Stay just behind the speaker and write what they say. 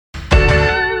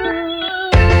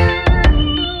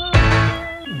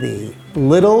the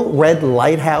Little Red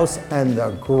Lighthouse and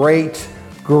the Great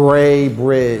Gray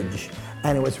Bridge.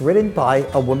 And it was written by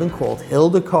a woman called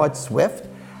Hildegard Swift,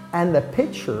 and the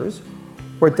pictures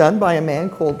were done by a man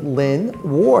called Lynn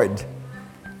Ward.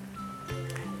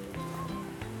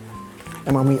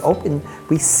 And when we open,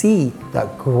 we see the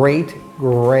Great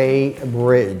Gray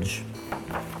Bridge.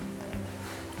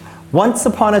 Once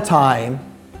upon a time,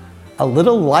 a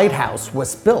little lighthouse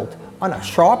was built on a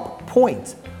sharp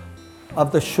point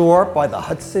of the shore by the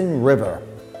Hudson River.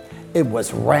 It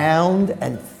was round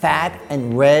and fat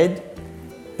and red.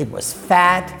 It was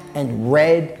fat and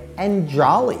red and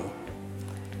jolly.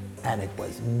 And it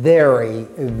was very,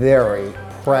 very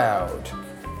proud.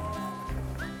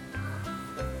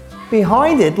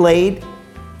 Behind it lay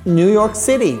New York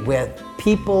City, where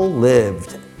people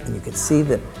lived. And you could see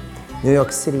the New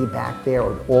York City back there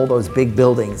with all those big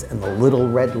buildings and the Little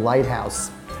Red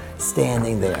Lighthouse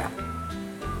standing there.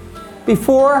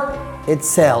 Before it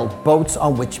sailed boats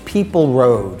on which people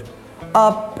rode.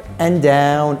 Up and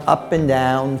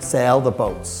down sailed the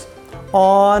boats.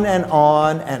 On and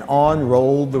on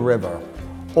rolled the river,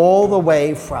 all the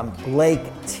way from Lake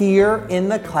Tyr in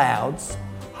the clouds,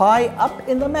 high up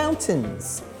in the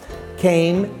mountains,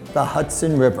 came the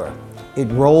Hudson River. It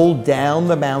rolled down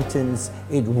the mountains.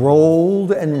 It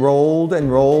rolled and rolled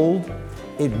and rolled.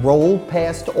 It rolled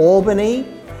past Albany.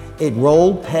 It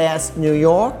rolled past New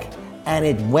York, and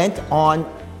it went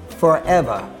on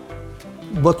forever,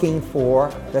 looking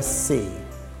for the sea.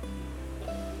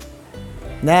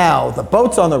 Now, the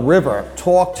boats on the river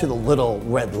talked to the Little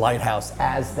Red Lighthouse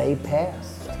as they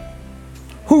passed.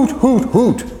 Hoot, hoot,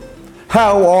 hoot!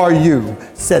 How are you?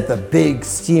 Said the big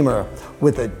steamer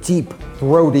with a deep,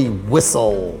 throaty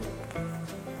whistle.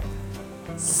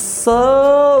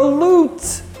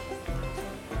 Salute!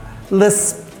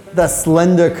 Lisped the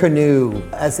slender canoe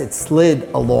as it slid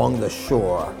along the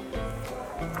shore.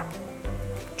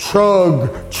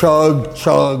 Chug, chug,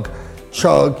 chug,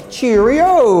 chug,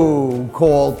 cheerio,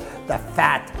 called the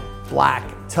fat black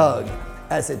tug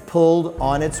as it pulled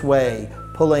on its way,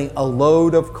 pulling a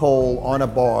load of coal on a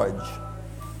barge.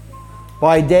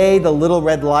 By day, the Little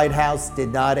Red Lighthouse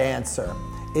did not answer.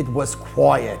 It was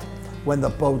quiet when the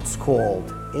boats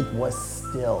called. It was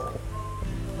still.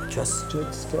 It just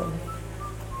stood still.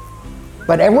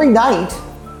 But every night,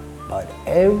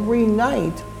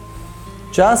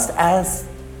 just as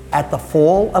at the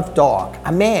fall of dark,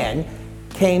 a man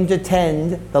came to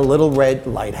tend the Little Red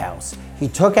Lighthouse. He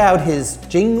took out his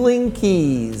jingling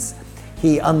keys.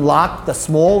 He unlocked the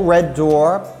small red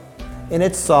door in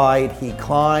its side. He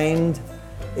climbed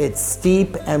its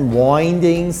steep and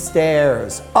winding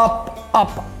stairs, up,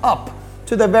 up, up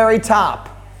to the very top.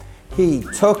 He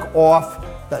took off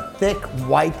the thick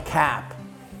white cap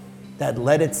that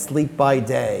let it sleep by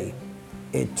day.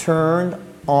 It turned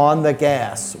on the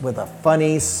gas with a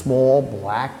funny small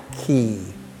black key.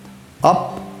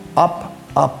 Up, up,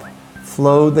 up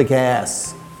flowed the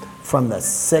gas from the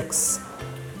 6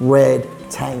 red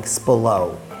tanks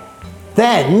below.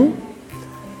 Then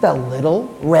the Little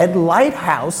Red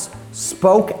Lighthouse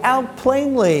spoke out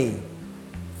plainly.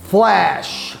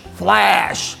 Flash,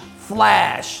 flash,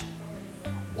 flash.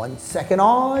 1 second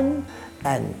on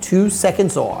and 2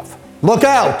 seconds off. Look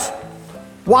out!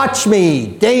 Watch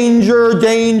me! Danger,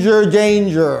 danger,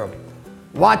 danger!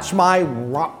 Watch my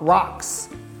rocks!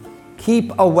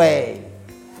 Keep away!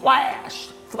 Flash,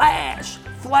 flash,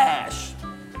 flash!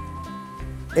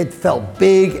 It felt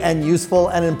big and useful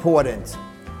and important.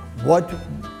 What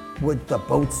would the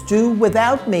boats do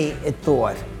without me, it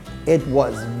thought. It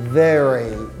was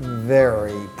very,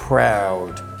 very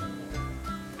proud.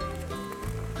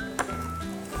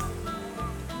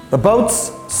 The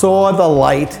boats saw the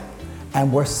light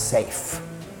and were safe.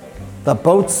 The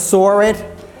boats saw it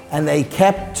and they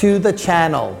kept to the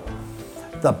channel.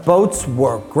 The boats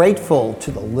were grateful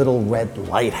to the Little Red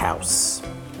Lighthouse.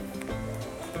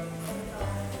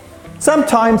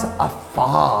 Sometimes a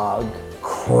fog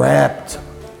crept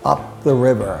up the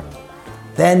river.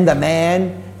 Then the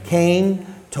man came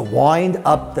to wind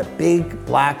up the big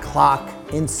black clock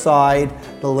inside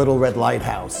the Little Red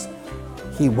Lighthouse.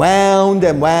 He wound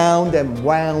and wound and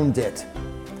wound it.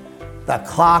 The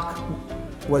clock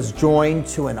was joined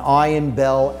to an iron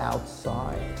bell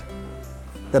outside.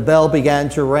 The bell began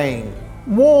to ring.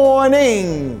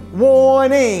 Warning,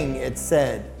 warning, it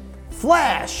said.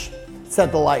 Flash,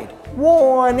 said the light.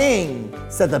 Warning,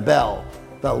 said the bell.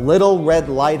 The Little Red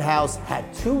Lighthouse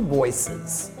had 2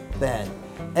 voices then.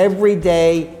 Every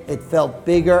day it felt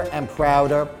bigger and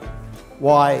prouder.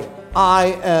 Why,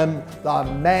 I am the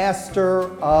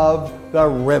master of the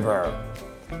river.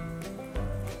 He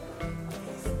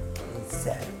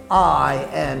said, I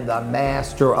am the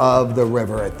master of the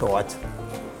river, it thought.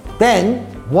 Then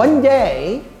one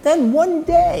day,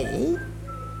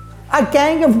 a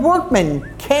gang of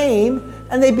workmen came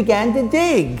and they began to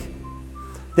dig.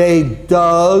 They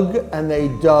dug and they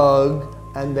dug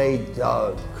and they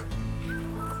dug.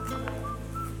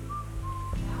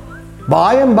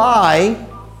 By and by,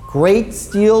 great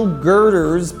steel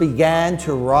girders began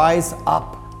to rise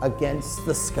up against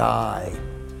the sky.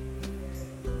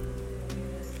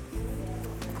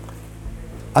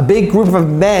 A big group of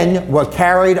men were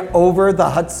carried over the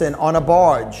Hudson on a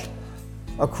barge.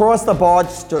 Across the barge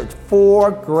stood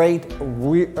 4 great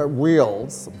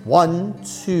reels, 1,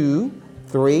 2,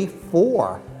 3,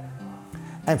 4.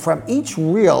 And from each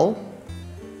reel,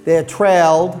 there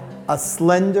trailed a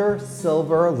slender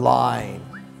silver line.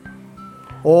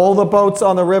 All the boats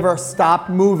on the river stopped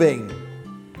moving.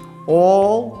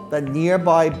 All the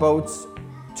nearby boats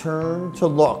turned to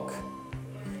look.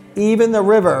 Even the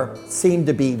river seemed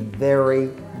to be very,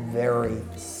 very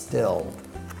still.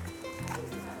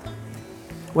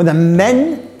 When the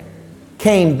men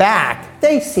came back,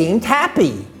 they seemed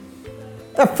happy.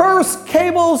 The first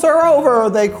cables are over,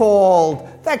 they called.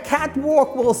 The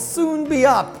catwalk will soon be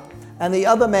up. And the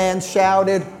other man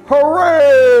shouted,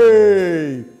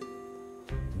 "Hooray!"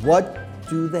 What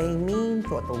do they mean,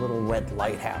 thought the little red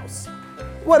lighthouse.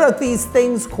 What are these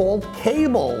things called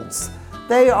cables?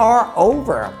 They are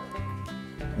over.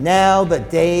 Now the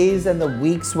days and the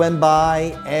weeks went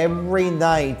by. Every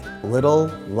night,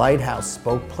 little lighthouse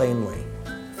spoke plainly.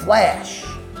 Flash,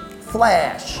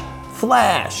 flash,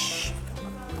 flash.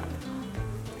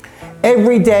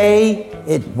 Every day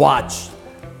it watched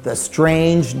the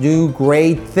strange new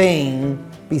great thing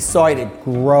beside it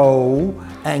grow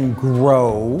and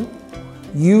grow.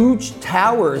 Huge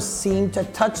towers seemed to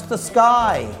touch the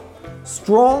sky.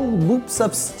 Strong loops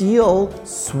of steel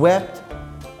swept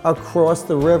across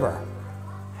the river.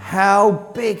 How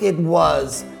big it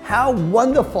was, how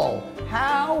wonderful,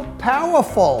 how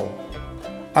powerful.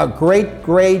 A great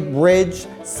bridge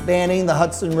spanning the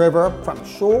Hudson River from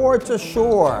shore to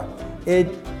shore. It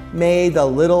made the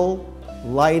little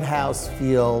lighthouse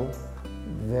feel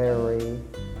very,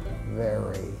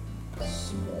 very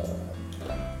small.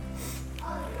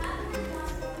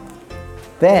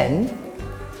 Then,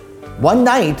 one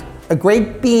night, a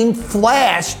great beam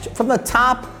flashed from the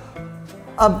top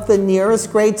of the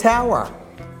nearest great tower.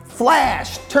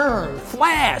 Flash, turn,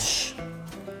 flash.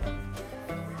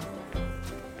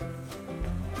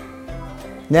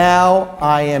 Now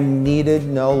I am needed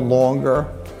no longer,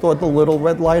 thought the little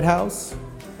red lighthouse.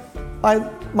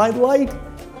 My light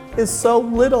is so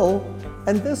little,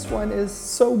 and this one is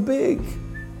so big.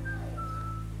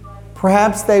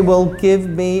 Perhaps they will give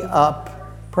me up.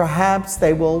 Perhaps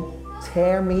they will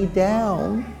tear me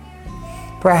down.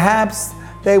 Perhaps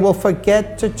they will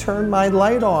forget to turn my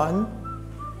light on.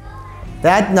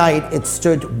 That night it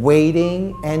stood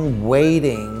waiting and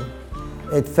waiting.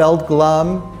 It felt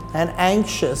glum and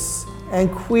anxious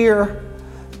and queer.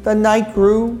 The night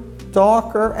grew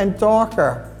darker and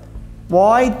darker.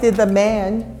 Why did the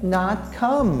man not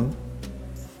come?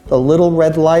 The little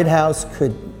red lighthouse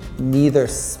could neither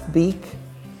speak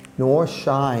nor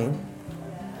shine.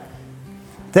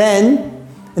 Then,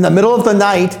 in the middle of the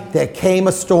night, there came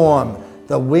a storm.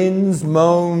 The winds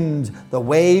moaned, the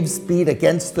waves beat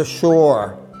against the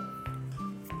shore.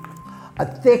 A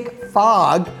thick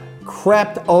fog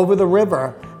crept over the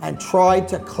river and tried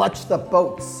to clutch the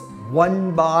boats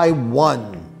one by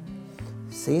one.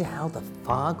 See how the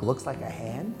fog looks like a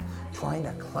hand trying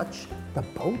to clutch the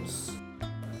boats?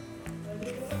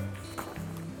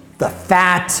 The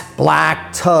fat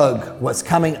black tug was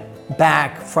coming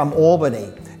back from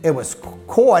Albany. It was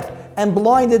caught and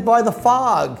blinded by the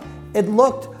fog. It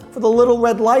looked for the little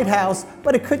red lighthouse,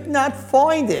 but it could not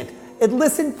find it. It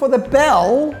listened for the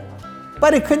bell,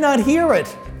 but it could not hear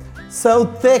it. So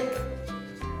thick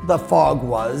the fog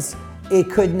was,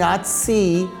 it could not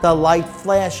see the light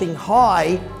flashing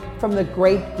high from the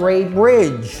great gray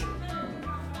bridge.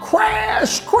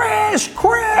 Crash, crash,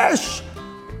 crash!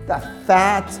 The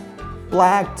fat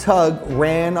black tug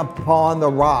ran upon the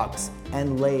rocks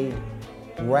and lay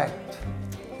wrecked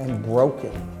and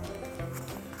broken.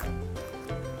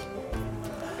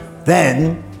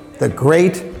 Then the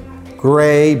great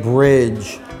gray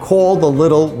bridge called the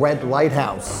little red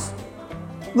lighthouse.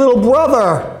 Little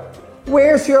brother,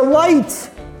 where's your light?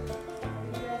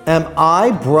 Am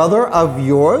I brother of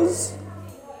yours,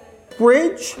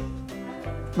 bridge?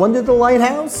 Wondered the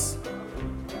lighthouse.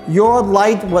 Your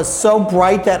light was so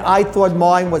bright that I thought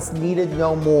mine was needed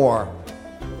no more.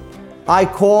 I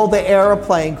called the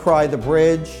airplane, cried the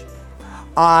bridge.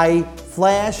 I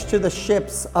flash to the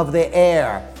ships of the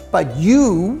air, but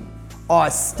you are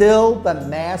still the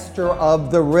master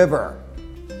of the river.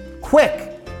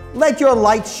 Quick, let your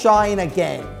light shine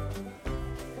again.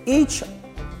 Each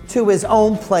to his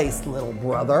own place, little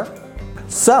brother.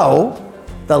 So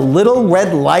the little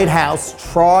red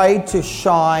lighthouse tried to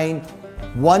shine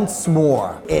once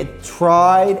more. It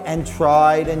tried and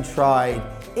tried and tried.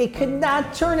 It could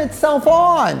not turn itself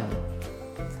on.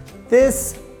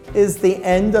 This is the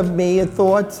end of me, it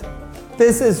thought.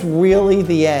 This is really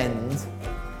the end.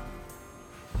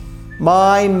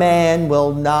 My man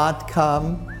will not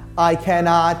come. I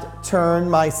cannot turn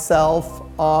myself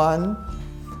on.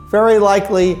 Very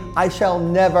likely, I shall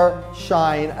never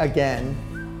shine again.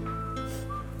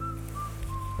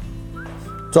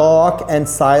 Dark and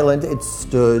silent it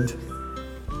stood,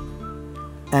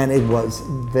 and it was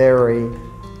very,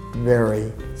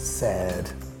 very sad.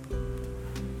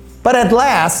 But at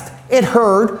last, it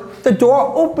heard the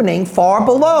door opening far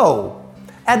below.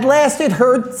 At last, it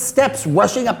heard steps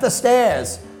rushing up the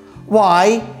stairs.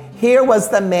 Why, here was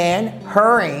the man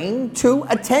hurrying to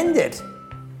attend it.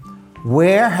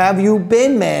 Where have you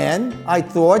been, man? I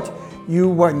thought you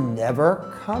were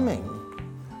never coming.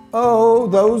 Oh,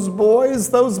 those boys,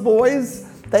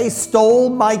 they stole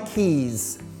my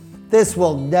keys. This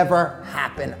will never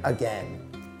happen again.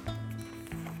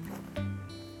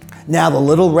 Now the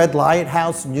little red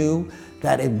lighthouse knew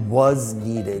that it was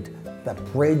needed. The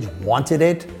bridge wanted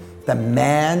it, the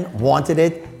man wanted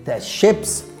it, the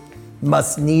ships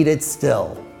must need it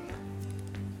still.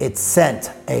 It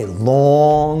sent a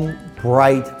long,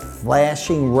 bright,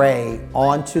 flashing ray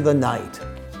onto the night.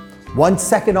 1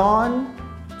 second on,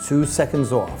 2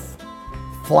 seconds off.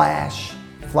 Flash,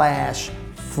 flash,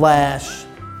 flash.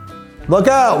 Look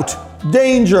out!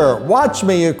 Danger! Watch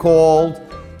me, it called.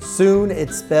 Soon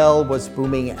its bell was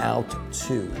booming out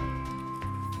too.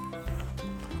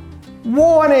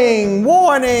 Warning!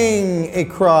 Warning! It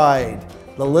cried.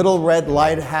 The little red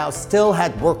lighthouse still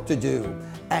had work to do,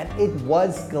 and it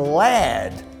was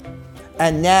glad.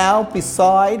 And now,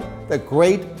 beside the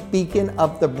great beacon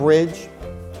of the bridge,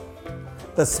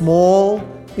 the small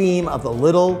beam of the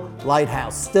little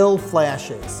lighthouse still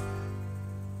flashes.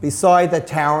 Beside the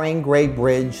towering gray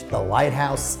bridge, the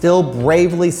lighthouse still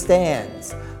bravely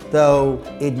stands. Though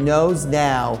it knows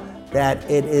now that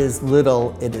it is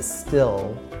little, it is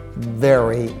still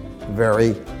very,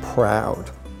 very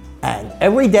proud. And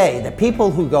every day, the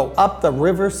people who go up the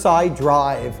Riverside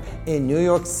Drive in New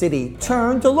York City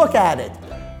turn to look at it.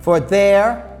 For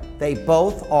there they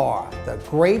both are, the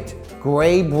great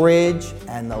gray bridge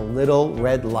and the little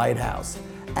red lighthouse.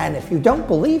 And if you don't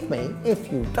believe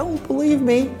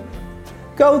me,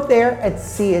 go there and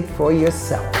see it for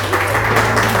yourself.